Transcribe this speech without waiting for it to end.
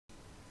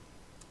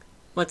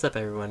What's up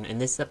everyone? In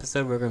this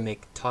episode we're going to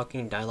make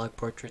talking dialogue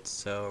portraits,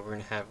 so we're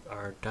going to have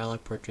our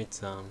dialogue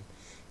portraits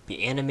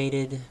be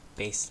animated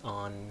based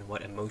on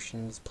what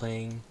emotion is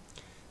playing,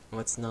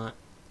 what's not,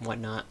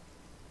 whatnot.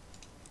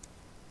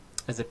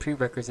 As a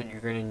prerequisite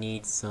you're going to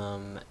need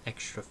some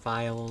extra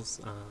files,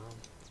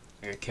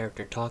 your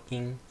character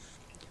talking.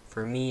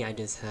 For me I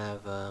just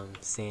have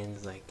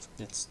Sans, like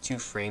it's 2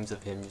 frames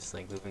of him just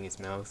like moving his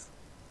mouth.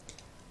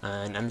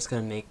 And I'm just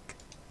going to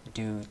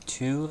do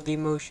 2 of the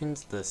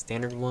emotions, the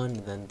standard one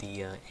and then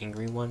the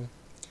angry one.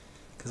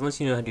 Because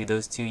once you know how to do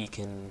those 2, you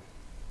can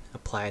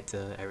apply it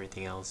to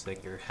everything else,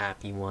 like your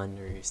happy one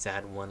or your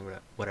sad one,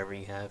 whatever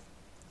you have.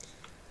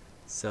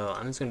 So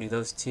I'm just going to do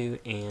those 2,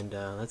 and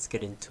let's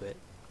get into it.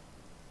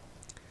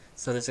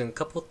 So there's a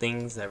couple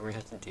things that we're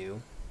going to have to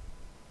do.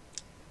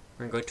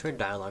 We're going to go to our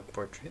dialogue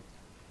portrait.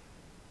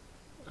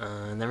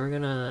 And then we're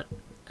going to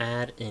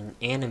add an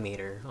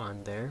animator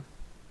on there.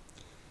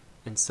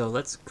 And so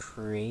let's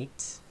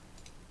create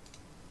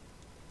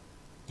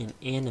an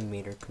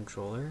animator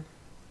controller.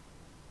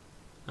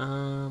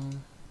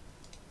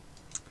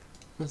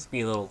 Let's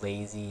be a little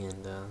lazy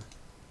and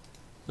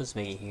let's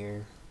make it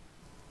here.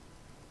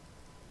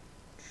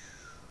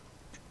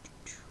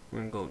 We're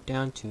gonna go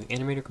down to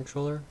animator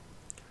controller.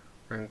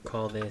 We're gonna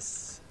call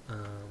this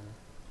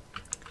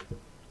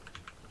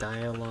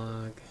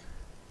dialogue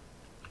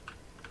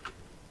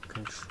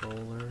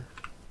controller.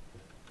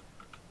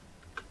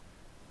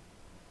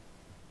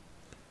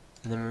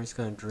 And then we're just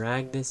gonna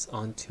drag this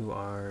onto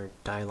our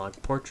dialogue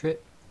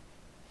portrait.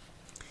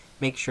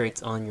 Make sure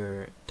it's on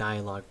your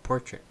dialogue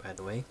portrait, by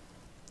the way.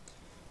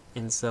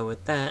 And so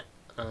with that,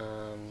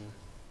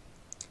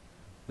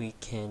 we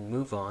can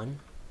move on.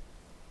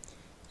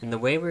 And the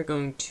way we're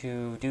going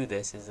to do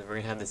this is that we're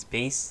going to have this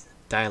base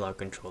dialogue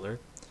controller,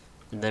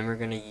 and then we're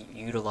going to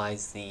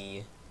utilize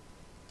the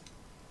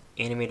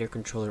animator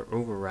controller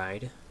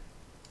override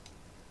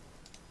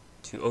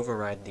to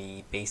override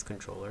the base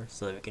controller,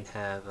 so that we can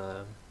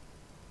have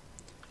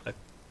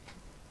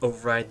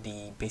override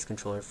the base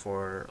controller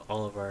for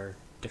all of our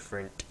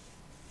different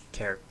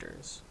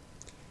characters.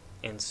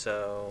 And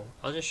so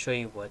I'll just show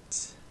you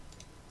what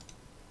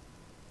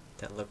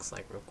that looks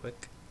like real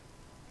quick.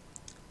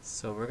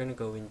 So we're gonna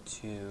go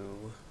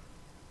into,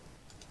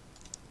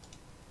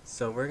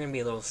 we're gonna be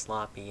a little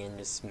sloppy and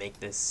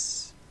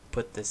just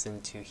put this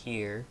into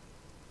here.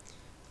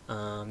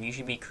 You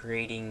should be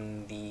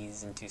creating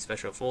these into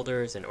special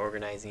folders and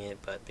organizing it,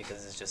 but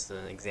because it's just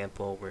an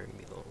example, we're gonna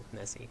be a little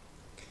messy.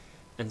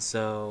 And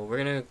so we're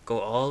gonna go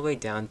all the way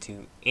down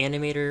to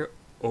animator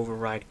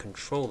override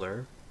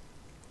controller,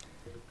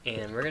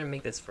 and we're gonna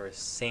make this for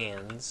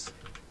Sans.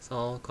 So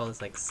I'll call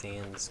this like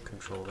Sans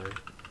controller.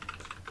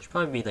 Should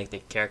probably be like the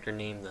character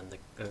name, then the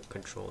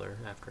controller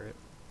after it.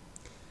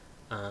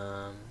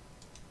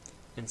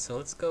 And so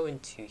let's go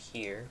into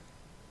here.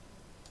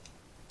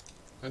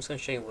 I'm just gonna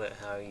show you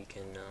how you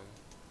can.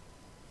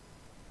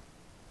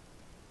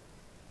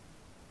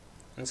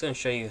 I'm just gonna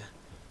show you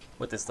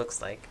what this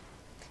looks like.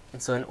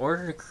 And so in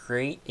order to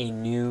create a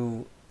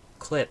new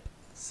clip,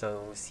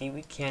 so see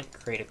we can't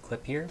create a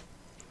clip here.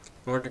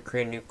 In order to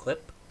create a new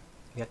clip,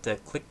 you have to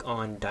click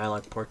on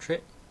dialogue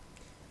portrait,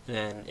 and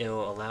then it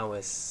will allow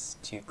us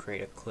to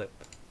create a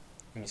clip.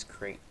 And just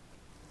create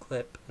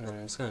clip, and then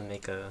I'm just going to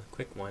make a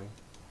quick one,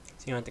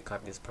 so you don't have to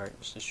copy this part,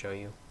 just to show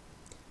you.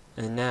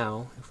 And then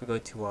now, if we go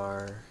to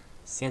our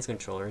Sans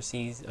controller,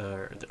 see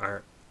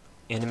our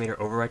animator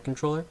override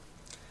controller,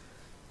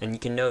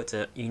 and you know it's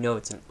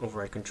an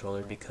override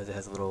controller because it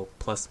has a little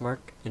plus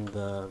mark in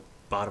the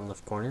bottom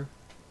left corner.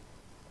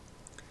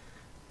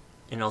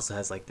 And it also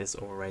has like this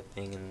override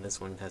thing, and this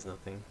one has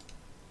nothing.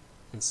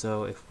 And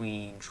so if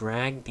we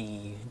drag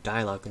the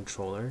dialogue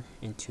controller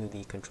into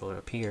the controller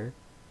up here,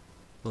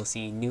 we'll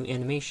see new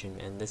animation,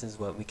 and this is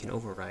what we can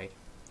override.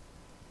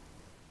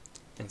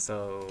 And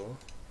so,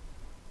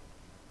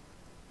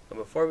 but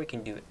before we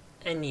can do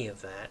any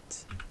of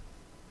that,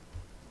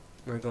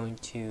 we're going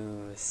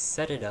to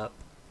set it up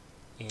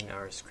in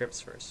our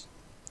scripts first.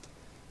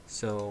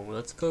 So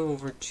let's go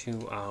over to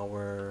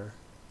we're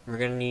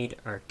going to need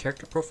our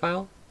character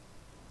profile,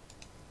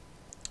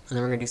 and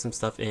then we're going to do some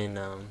stuff in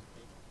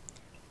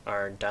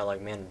our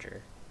dialogue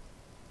manager.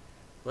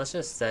 Let's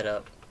just set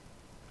up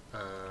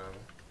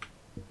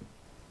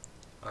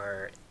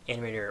our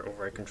animator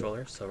override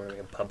controller. So we're going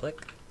to make it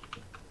public.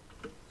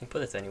 You can put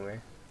this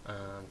anywhere.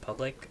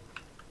 Public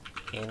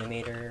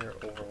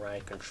animator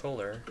override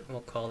controller. And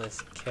we'll call this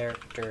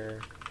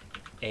character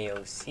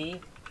AOC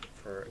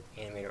for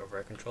animator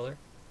override controller.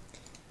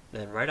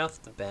 Then right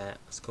off the bat,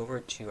 let's go over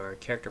to our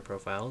character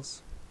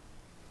profiles.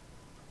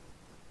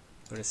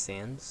 Go to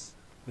Sans.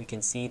 We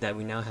can see that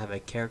we now have a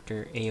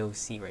character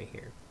AOC right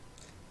here.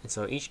 And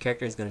so each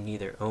character is going to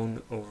need their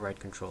own override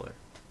controller.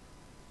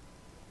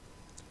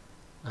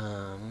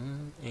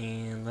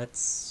 And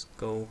let's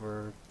go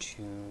over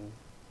to,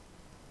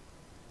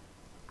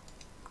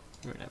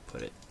 where did I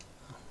put it?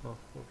 Oh,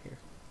 over here.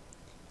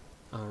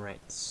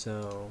 Alright,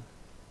 so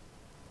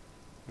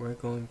we're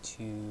going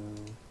to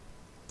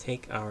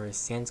take our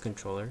Sans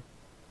controller,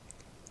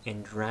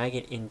 and drag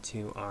it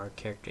into our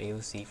character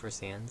AOC for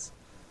Sans.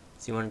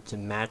 So you want it to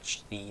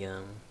match the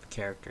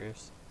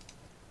characters.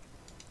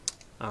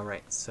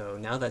 Alright, so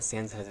now that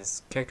Sans has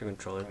his character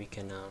controller, we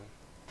can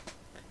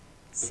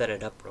set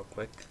it up real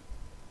quick.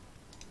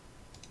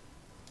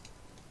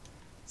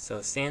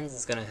 So Sans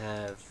is going to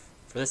have,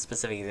 for this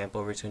specific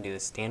example, we're just going to do the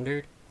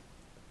standard,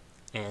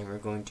 and we're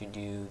going to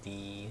do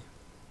the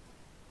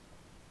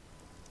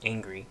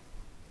angry.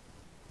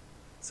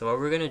 So what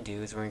we're going to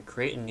do is we're going to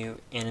create a new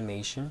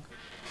animation,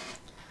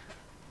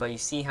 but you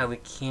see how we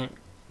can't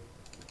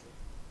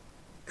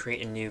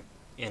create a new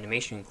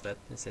animation clip.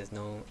 It says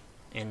no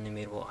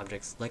animatable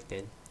object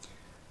selected.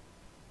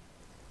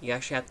 You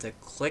actually have to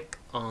click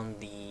on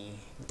the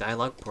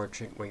dialog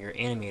portrait where your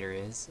animator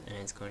is, and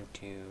it's going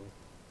to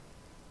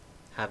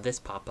have this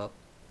pop up.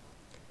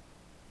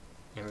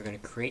 And we're going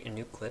to create a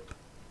new clip.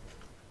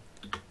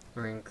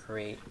 We're going to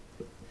create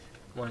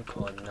one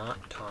called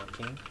not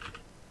talking.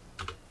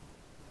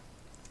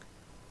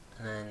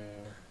 And then,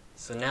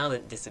 so now that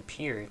it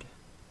disappeared,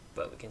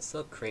 but we can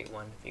still create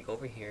one. If you go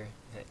over here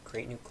and hit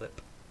create new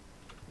clip,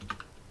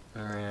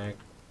 and we're going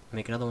to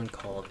make another one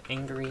called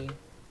angry,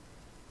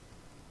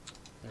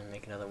 and then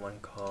make another one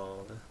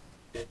called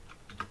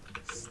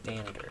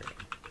standard.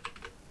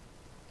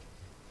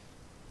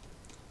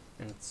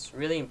 And it's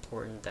really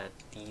important that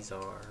these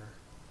are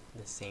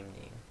the same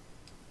name,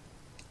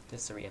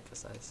 just to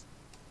re-emphasize.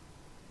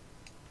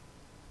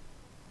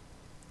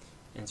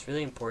 And it's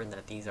really important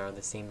that these are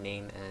the same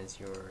name as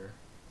your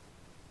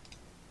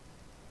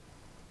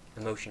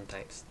emotion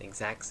types, the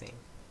exact same.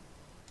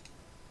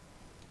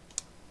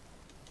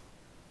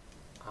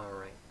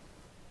 Alright.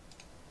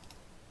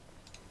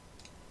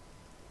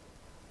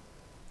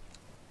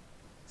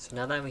 So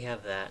now that we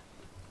have that,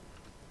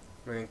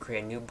 we're going to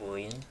create a new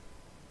boolean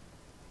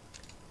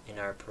in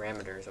our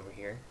parameters over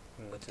here.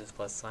 We can go to this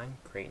plus sign,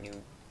 create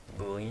new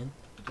boolean.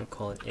 We'll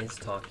call it is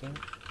talking.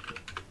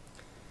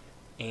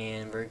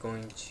 And we're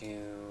going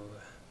to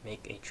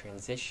make a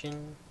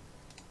transition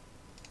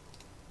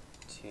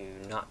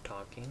to not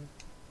talking.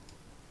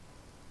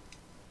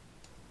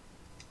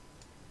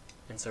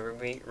 And so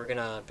we're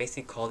gonna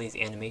basically call these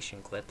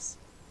animation clips,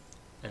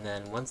 and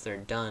then once they're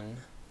done,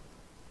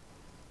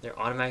 they're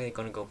automatically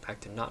going to go back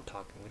to not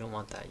talking. We don't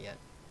want that yet.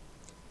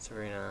 So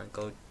we're gonna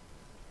go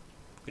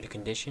to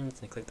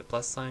conditions and click the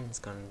plus sign. It's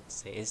gonna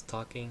say is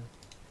talking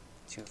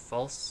to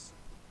false.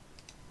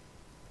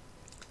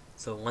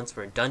 So once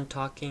we're done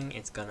talking,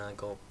 it's gonna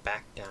go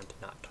back down to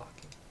not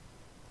talking.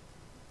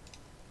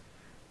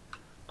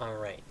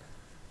 Alright.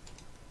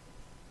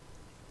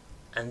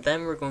 And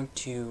then we're going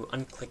to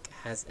unclick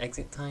has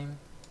exit time.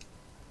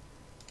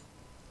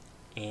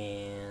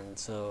 And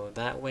so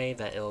that way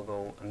that it'll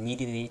go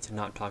immediately to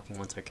not talking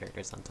once our character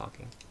is done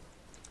talking.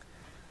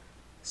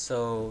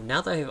 So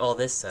now that we have all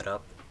this set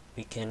up,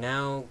 we can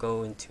now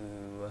go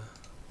into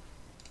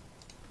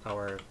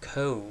our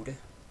code.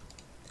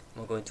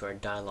 We'll go into our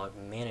dialog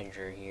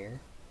manager here.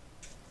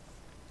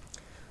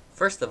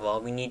 First of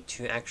all, we need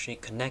to actually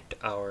connect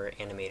our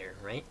animator,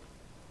 right?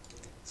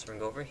 So we're going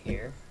to go over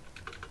here.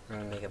 We're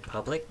going to make it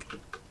public.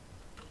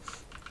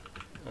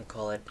 We'll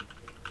call it,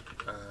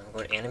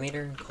 go to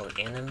animator, call it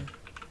anim.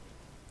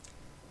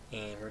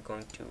 And we're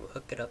going to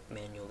hook it up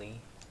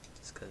manually,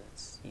 just because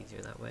it's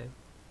easier that way.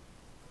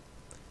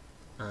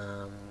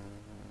 We're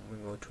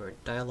going to go to our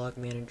dialog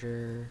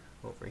manager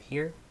over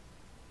here.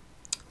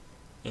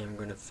 And we're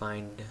going to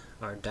find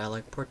our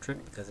dialog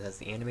portrait because it has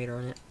the animator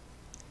on it.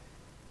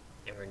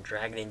 And we're going to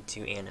drag it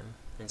into anim.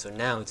 And so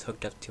now it's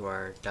hooked up to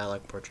our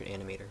dialog portrait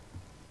animator.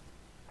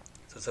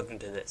 So it's hooked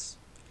into this.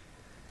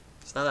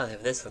 So now that I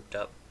have this hooked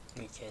up,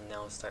 we can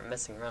now start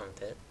messing around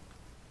with it.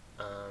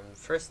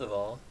 First of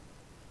all,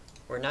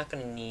 we're not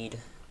going to need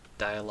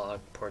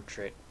dialog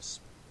portraits.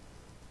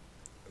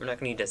 We're not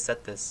going to need to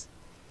set this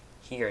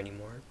here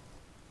anymore.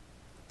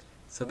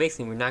 So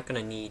basically, we're not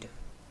going to need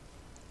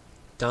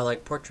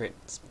dialog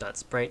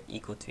portrait.sprite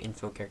equal to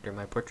info character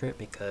my portrait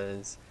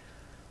because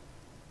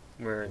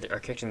our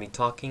character's going to be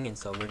talking, and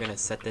so we're going to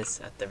set this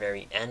at the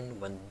very end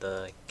when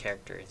the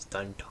character is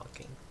done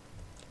talking.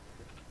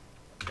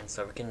 And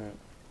so we can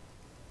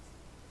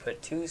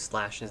put 2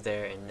 slashes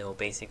there, and it'll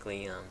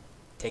basically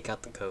take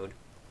out the code.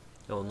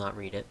 It will not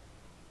read it.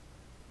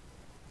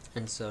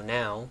 And so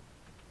now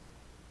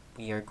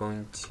we are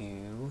going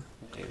to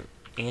do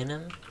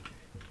anim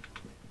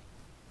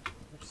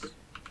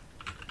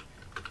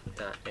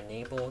dot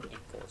enable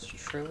equals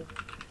true.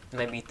 You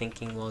might be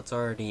thinking, well, it's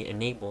already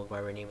enabled, why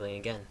we're enabling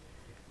again?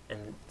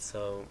 And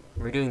so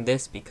we're doing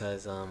this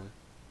because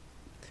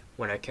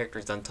when our character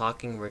is done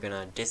talking, we're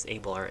gonna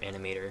disable our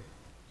animator,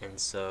 and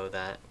so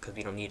that because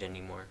we don't need it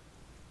anymore.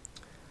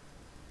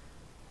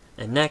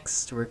 And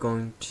next, we're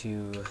going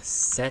to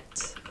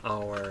set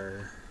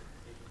our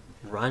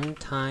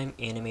runtime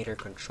animator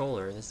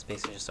controller. This is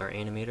basically just our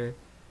animator,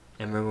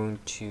 and we're going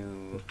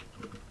to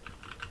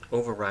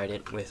override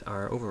it with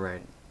our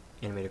override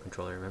animator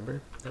controller,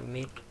 remember, that we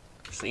made?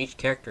 So each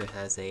character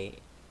has a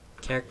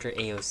character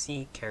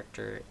AOC,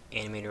 character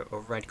animator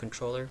override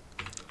controller,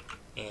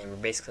 and we're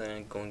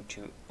basically going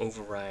to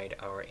override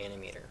our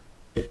animator.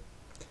 And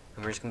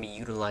we're just going to be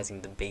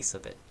utilizing the base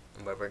of it,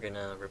 but we're going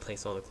to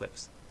replace all the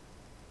clips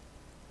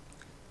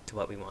to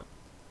what we want.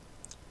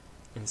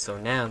 And so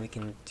now we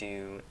can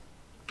do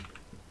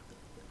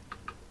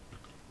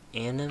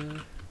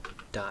anim.play,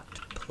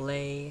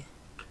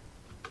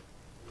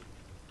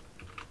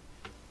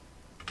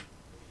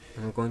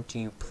 and we're going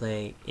to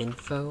play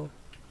info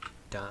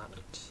dot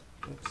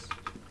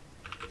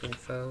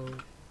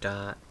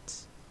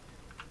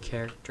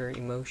character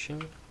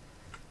emotion.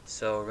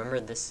 So remember,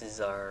 this is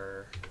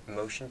our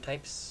emotion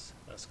types.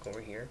 Let's go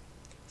over here.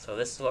 So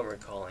this is what we're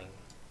calling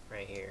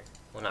right here.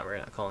 Well, we're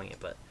not calling it,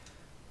 but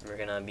we're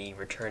gonna be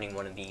returning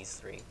one of these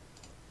three.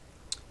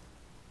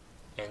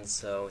 And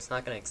so it's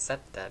not gonna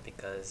accept that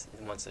because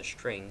it wants a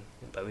string,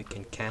 but we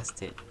can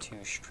cast it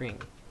to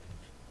string.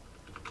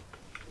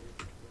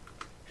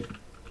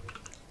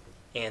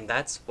 And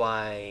that's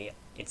why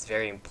it's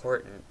very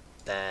important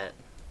that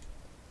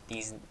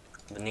the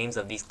names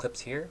of these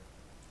clips here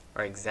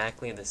are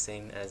exactly the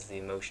same as the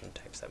emotion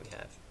types that we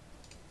have.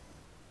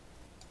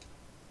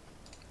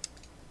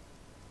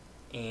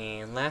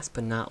 And last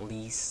but not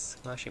least,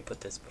 I'll actually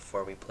put this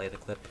before we play the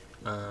clip.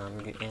 We're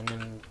going to do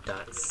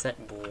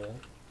anim.setBool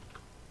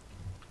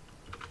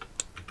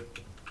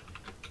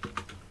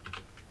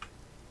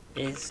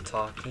is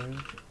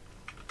talking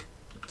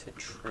to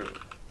true.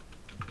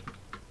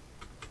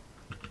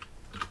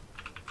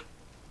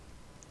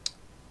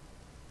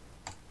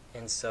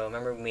 And so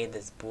remember, we made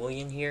this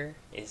boolean here,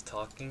 is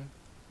talking,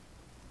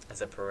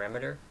 as a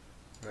parameter.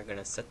 We're going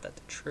to set that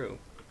to true.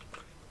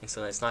 And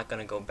so it's not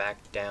going to go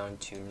back down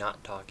to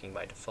not talking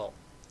by default.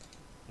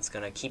 It's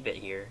going to keep it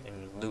here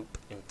and loop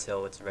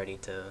until it's ready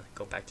to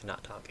go back to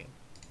not talking.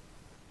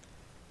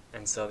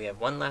 And so we have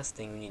one last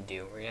thing we need to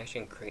do. We're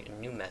actually going to create a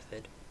new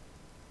method.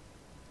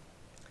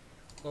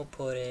 We'll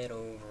put it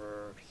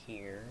over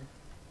here.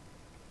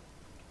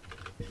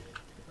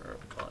 Or we'll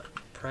call it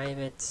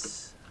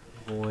private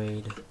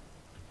void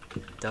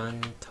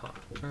done talk.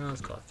 Or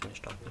let's call it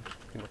finish talking.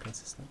 Be more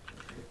consistent.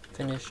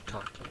 Finish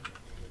talking.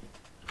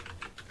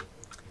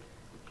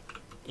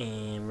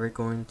 And we're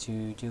going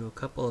to do a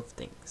couple of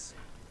things.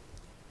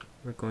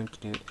 We're going to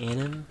do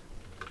anim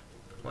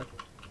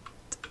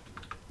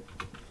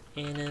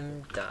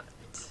dot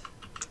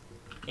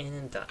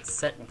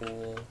set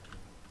bool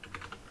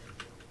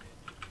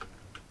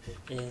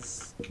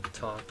is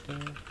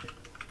talking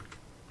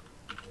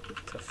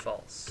to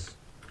false.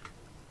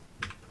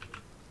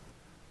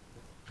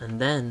 And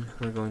then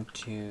we're going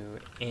to do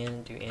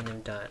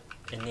anim dot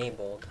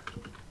enabled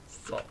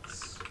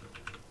false.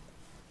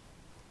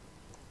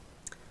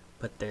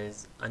 But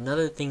there's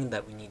another thing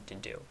that we need to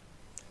do.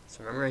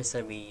 So remember I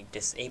said we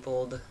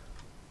disabled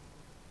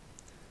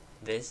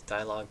this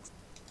dialog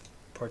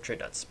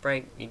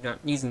portrait.sprite. You're not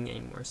using it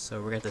anymore,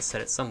 so we're going to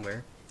set it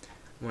somewhere.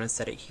 We want to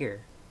set it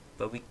here,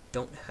 but we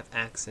don't have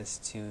access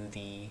to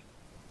the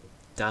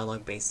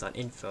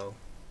dialogbase.info.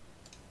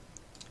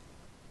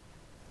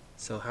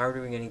 So how are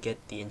we going to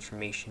get the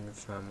information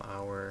from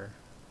our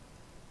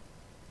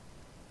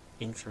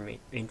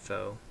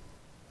info?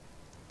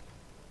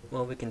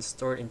 Well, we can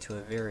store it into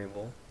a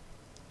variable.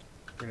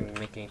 We're going to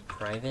make a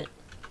private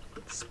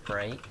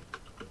sprite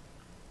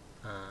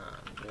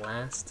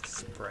last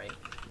sprite,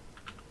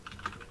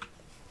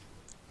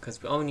 because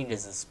all we need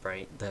is a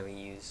sprite that we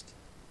used.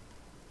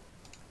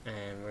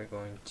 And we're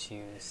going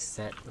to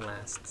set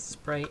last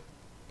sprite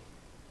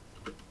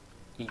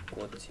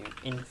equal to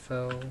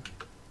info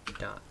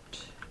dot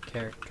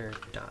character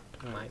dot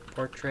my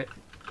portrait.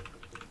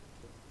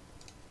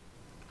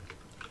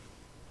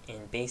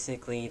 And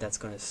basically that's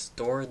going to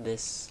store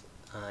this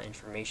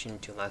information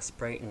to last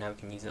sprite, and now we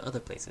can use it other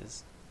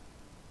places,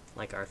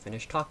 like our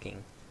finish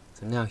talking.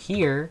 So now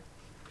here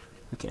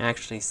we can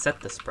actually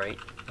set the sprite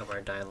of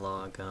our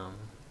dialog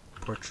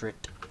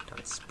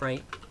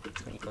portrait.sprite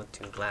equal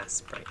to last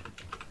sprite.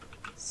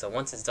 So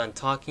once it's done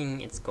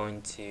talking, it's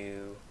going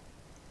to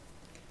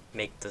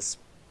make the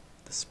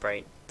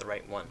sprite the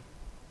right one.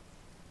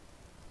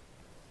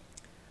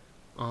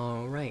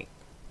 Alright.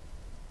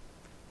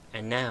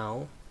 And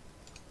now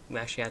we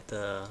actually have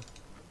to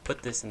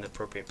put this in the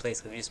appropriate place,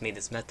 because we just made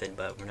this method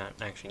but we're not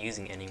actually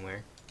using it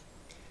anywhere.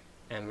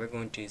 And we're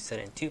going to set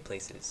it in two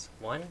places.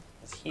 One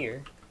is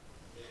here,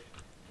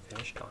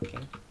 finish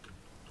talking.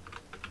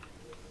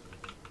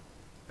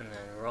 And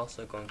then we're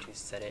also going to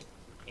set it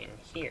in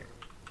here,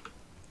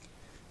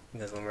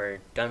 because when we're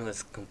done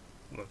with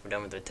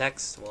the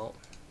text, well,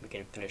 we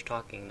can finish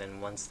talking.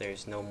 Then once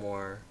there's no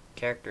more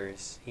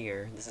characters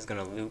here, this is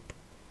going to loop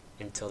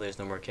until there's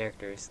no more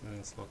characters. And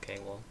it's okay,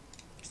 well,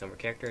 there's no more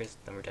characters,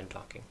 then we're done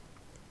talking.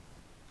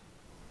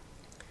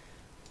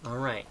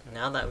 Alright,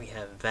 now that we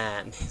have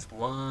that, there's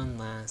one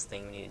last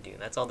thing we need to do.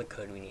 That's all the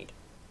code we need.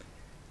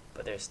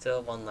 But there's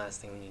still one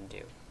last thing we need to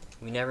do.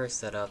 We never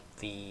set up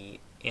the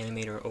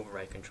animator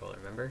override controller,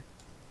 remember?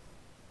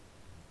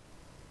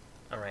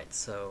 Alright,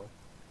 so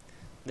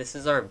this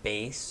is our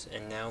base,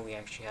 and now we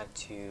actually have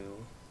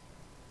to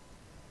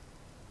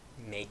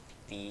make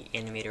the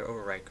animator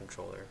override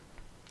controller.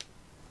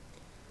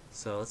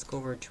 So let's go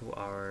over to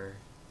our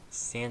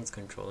Sans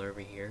controller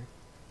over here.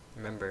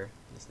 Remember,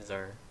 this is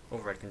our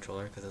override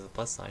controller because there's a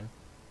plus sign.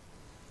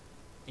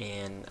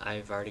 And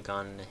I've already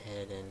gone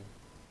ahead and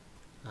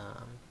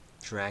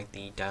dragged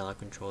the dialog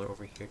controller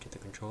over here to the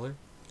controller.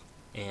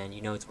 And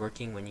you know it's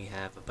working when you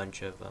have a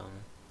bunch of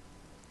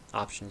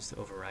options to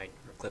override,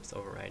 or clips to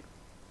override.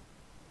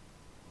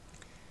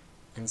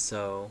 And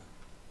so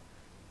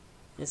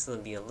this will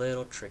be a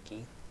little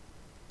tricky.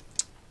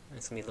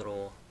 It's gonna be a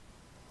little.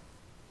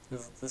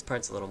 This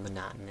part's a little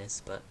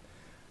monotonous, but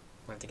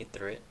we'll have to get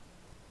through it.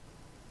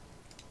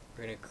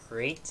 We're gonna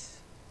create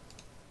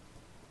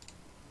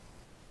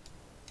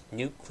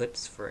new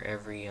clips for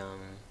every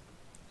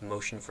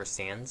motion for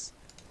Sans,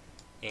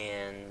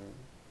 and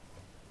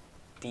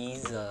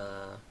these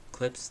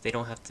clips, they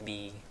don't have to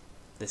be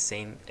the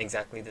same,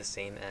 exactly the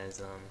same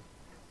as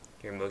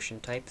your motion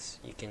types.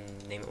 You can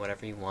name it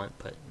whatever you want,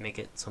 but make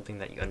it something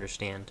that you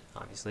understand,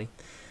 obviously.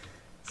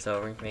 So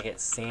we're going to make it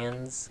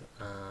Sans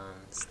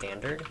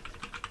standard,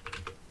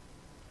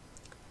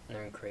 and then we're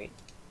going to create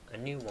a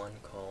new one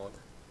called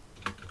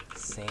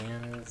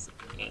Sans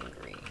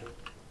angry.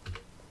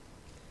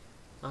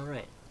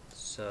 Alright,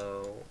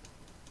 so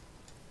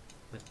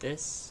with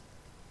this,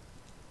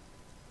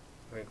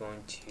 we're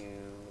going to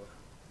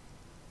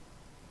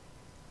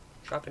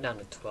drop it down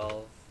to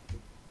 12,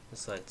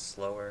 just so it's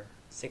slower.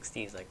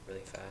 60 is like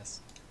really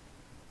fast.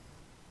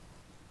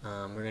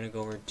 We're going to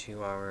go over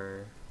to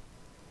our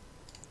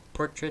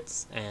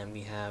portraits, and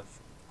we have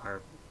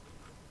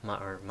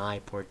my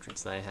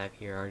portraits that I have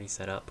here already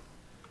set up.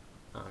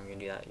 You're going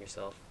to do that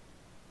yourself.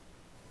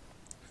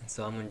 And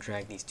so I'm going to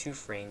drag these two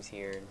frames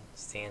here,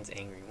 Sans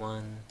Angry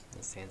 1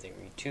 and Sans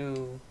Angry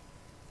 2,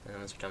 and then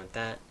once we're done with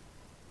that,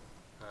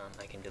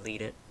 I can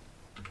delete it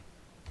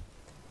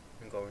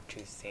and go over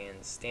to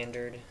Sans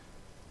Standard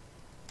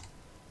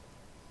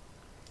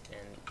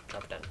and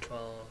drop it down to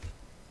 12,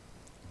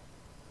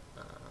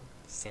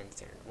 Sans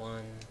Standard 1,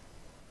 and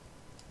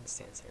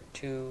Sans Standard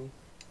 2.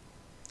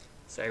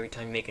 So every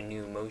time you make a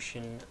new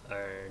motion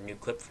or new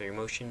clip for your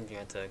motion, you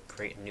have to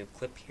create a new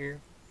clip here,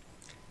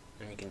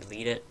 and you can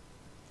delete it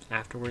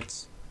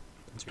afterwards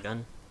once you're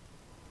done.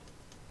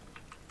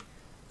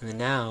 And then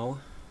now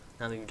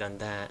that we've done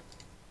that,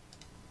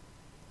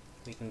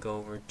 we can go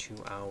over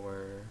to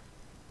our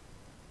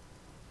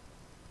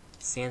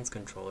Sans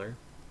controller,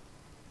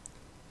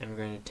 and we're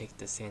going to take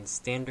the Sans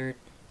standard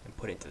and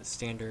put it to the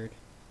standard,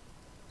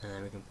 and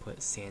then we can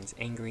put Sans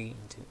angry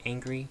into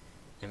angry,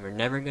 and we're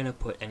never going to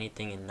put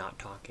anything in not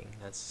talking.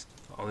 That's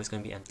always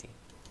going to be empty.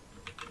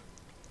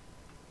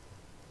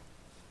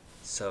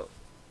 So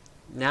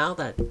now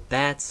that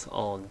that's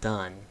all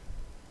done,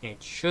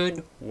 it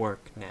should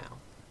work now.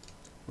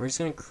 We're just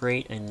going to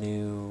create a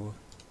new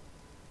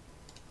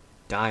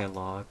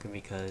dialogue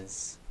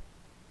because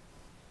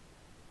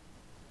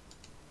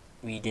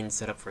we didn't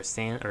set up for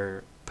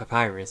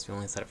Papyrus, we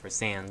only set up for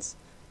Sans,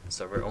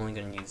 so we're only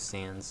going to use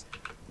Sans.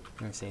 I'm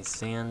going to say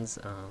Sans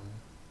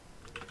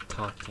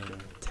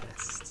talking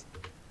test.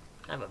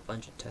 I have a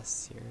bunch of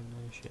tests here, and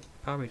I should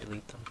probably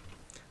delete them.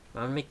 But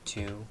I'm going to make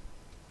two.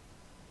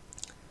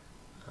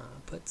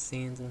 Put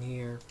Sans in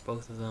here,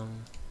 both of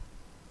them.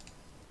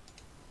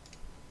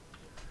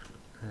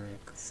 And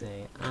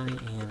say, I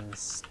am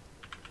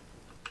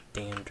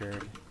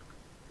standard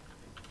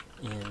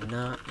and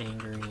not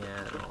angry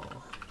at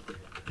all.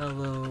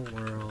 Hello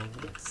world,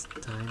 it's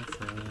time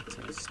for me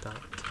to stop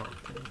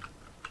talking.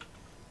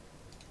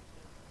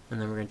 And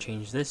then we're going to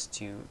change this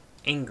to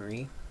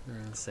angry. We're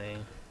going to say,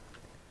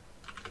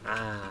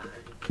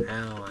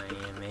 now I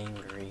am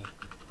angry.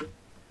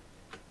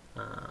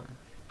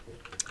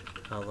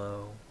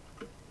 Hello,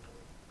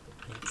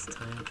 it's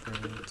time for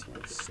me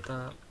to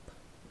stop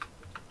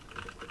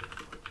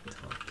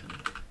talking.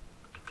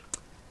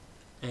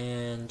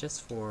 And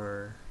just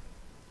to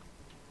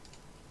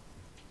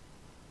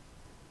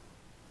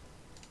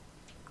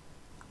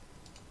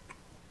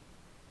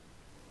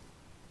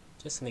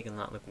make it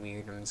not look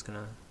weird, I'm just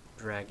gonna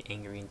drag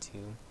angry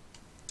into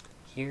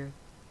here.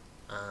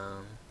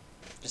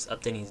 Just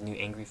updating his new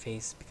angry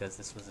face because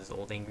this was his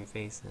old angry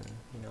face, and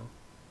you know,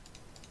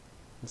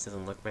 this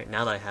doesn't look right.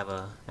 Now that I have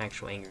a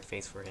actual angry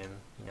face for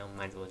him, you know,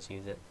 might as well just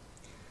use it.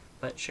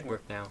 But it should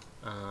work now.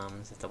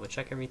 Let's just double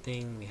check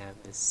everything. We have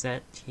this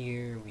set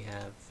here, we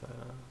have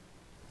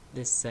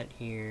this set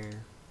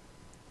here,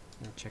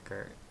 and check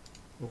our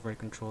override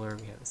controller,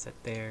 we have a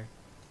set there.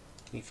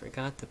 We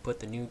forgot to put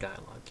the new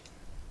dialogue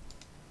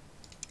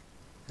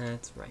in.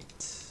 That's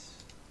right.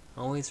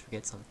 Always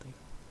forget something.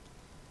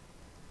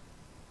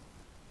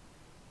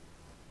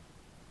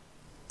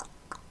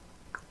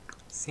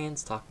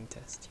 Sans talking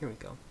test. Here we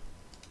go.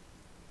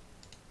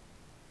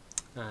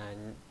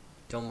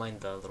 Don't mind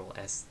the little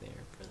S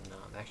there for the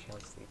knob. Actually, I'll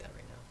just leave that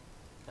right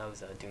now. I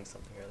was doing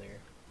something earlier.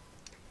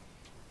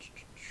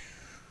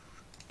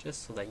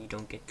 Just so that you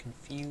don't get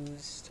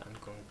confused, I'm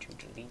going to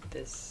delete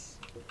this.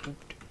 And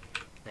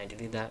I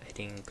delete that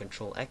hitting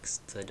Control X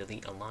to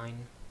delete a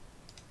line.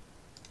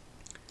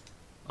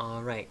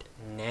 Alright,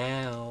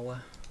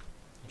 now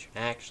it should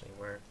actually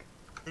work.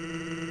 Now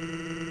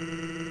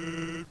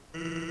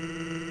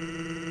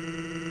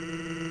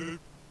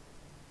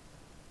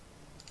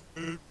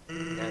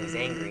he's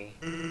angry.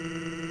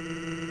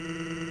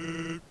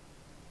 And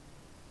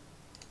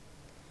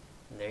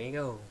there you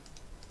go.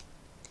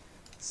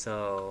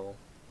 So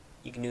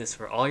you can do this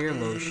for all your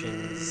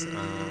emotions.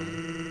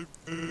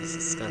 This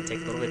is gonna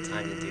take a little bit of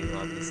time to do,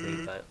 obviously,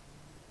 but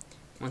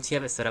once you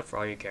have it set up for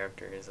all your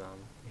characters,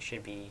 it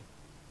should be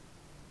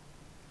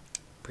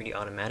pretty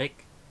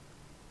automatic.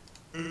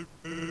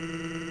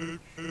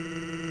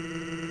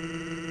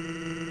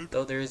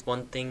 Though there is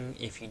one thing,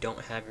 if you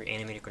don't have your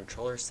animated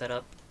controller set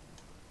up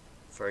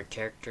for a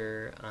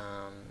character,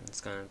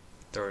 it's gonna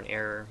throw an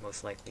error,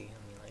 most likely. I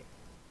mean, like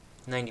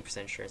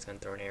 90% sure it's gonna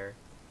throw an error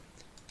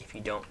if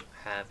you don't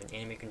have an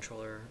animate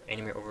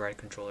override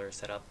controller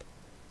set up.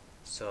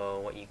 So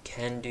what you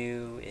can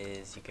do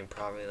is you can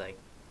probably like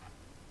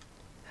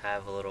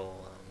have a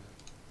little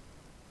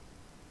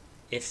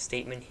if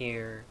statement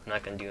here. I'm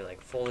not gonna do it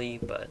like fully,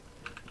 but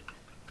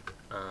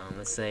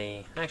let's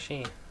say,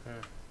 actually,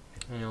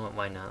 you know what?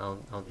 Why not?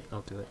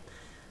 I'll do it.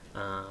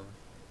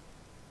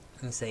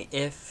 Let's say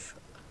if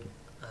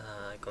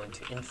go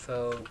into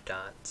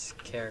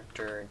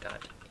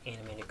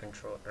info.character.animated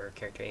control or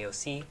character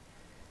AOC.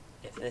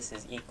 If this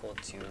is equal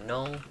to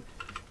null,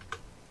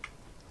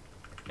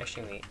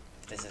 actually wait,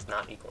 this is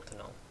not equal to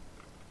null.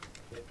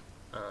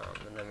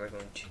 And then we're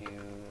going to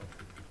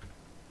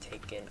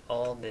take in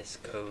all this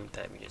code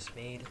that we just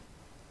made.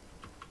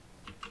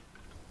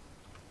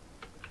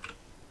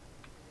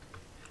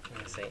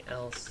 And say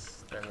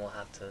else, then we'll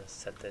have to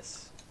set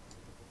this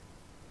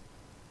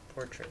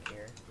portrait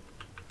here.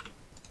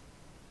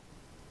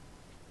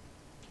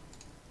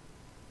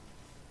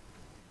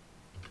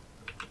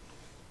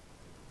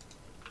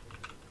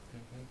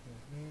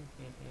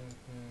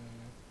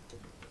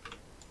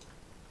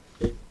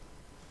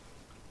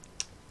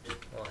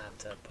 We'll have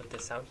to put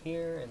this out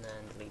here and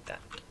then delete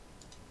that.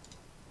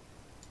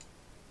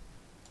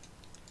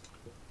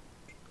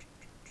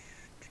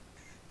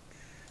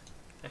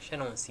 Actually, I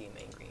don't want to see him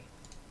angry.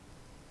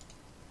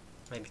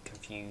 Might be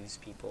confuse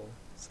people,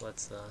 so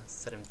let's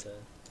set him to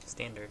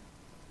standard.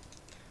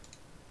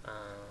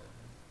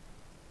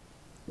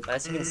 But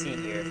as you can see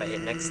here, if I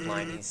hit next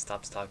line, he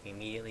stops talking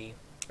immediately,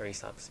 or he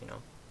stops, you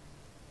know,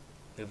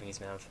 moving his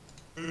mouth.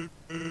 Do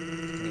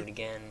it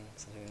again,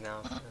 moving his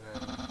mouth, and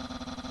then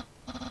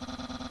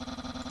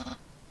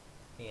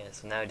yeah.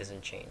 So now it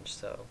doesn't change.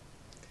 So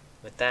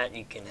with that,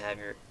 you can have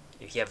your,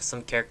 if you have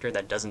some character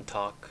that doesn't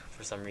talk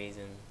for some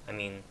reason, I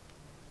mean,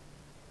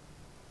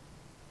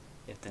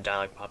 if the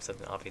dialogue pops up,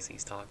 then obviously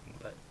he's talking,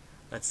 but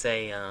let's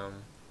say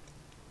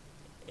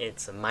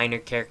it's a minor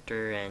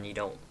character and you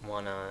don't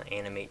want to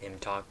animate him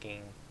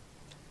talking,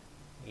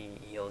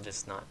 he'll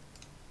just not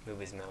move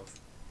his mouth.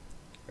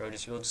 Or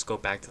we'll just go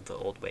back to the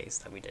old ways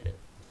that we did it.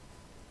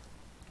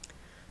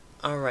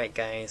 Alright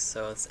guys,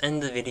 so let's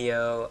end the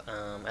video.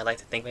 I'd like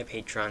to thank my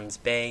patrons,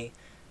 Bay,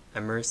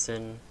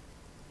 Emerson,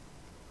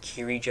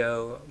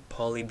 Kirijo,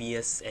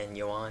 Polybius, and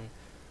Yoan.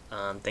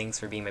 Thanks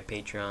for being my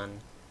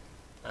Patreon.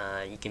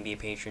 You can be a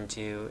patron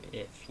too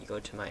if you go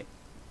to my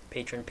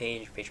Patreon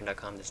page,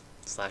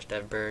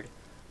 patreon.com/devbird.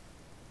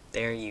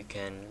 There you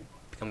can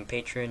become a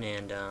patron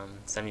and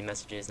send me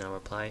messages and I'll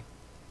reply.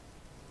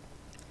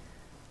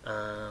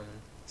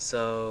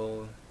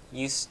 So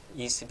used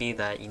to be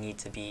that you need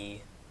to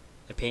be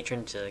a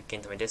patron to get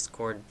into my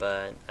Discord,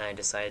 but I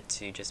decided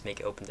to just make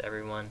it open to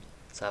everyone.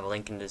 So I have a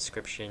link in the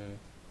description,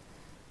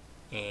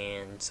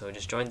 and so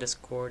just join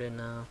Discord,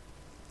 and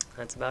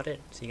that's about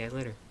it. See you guys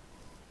later.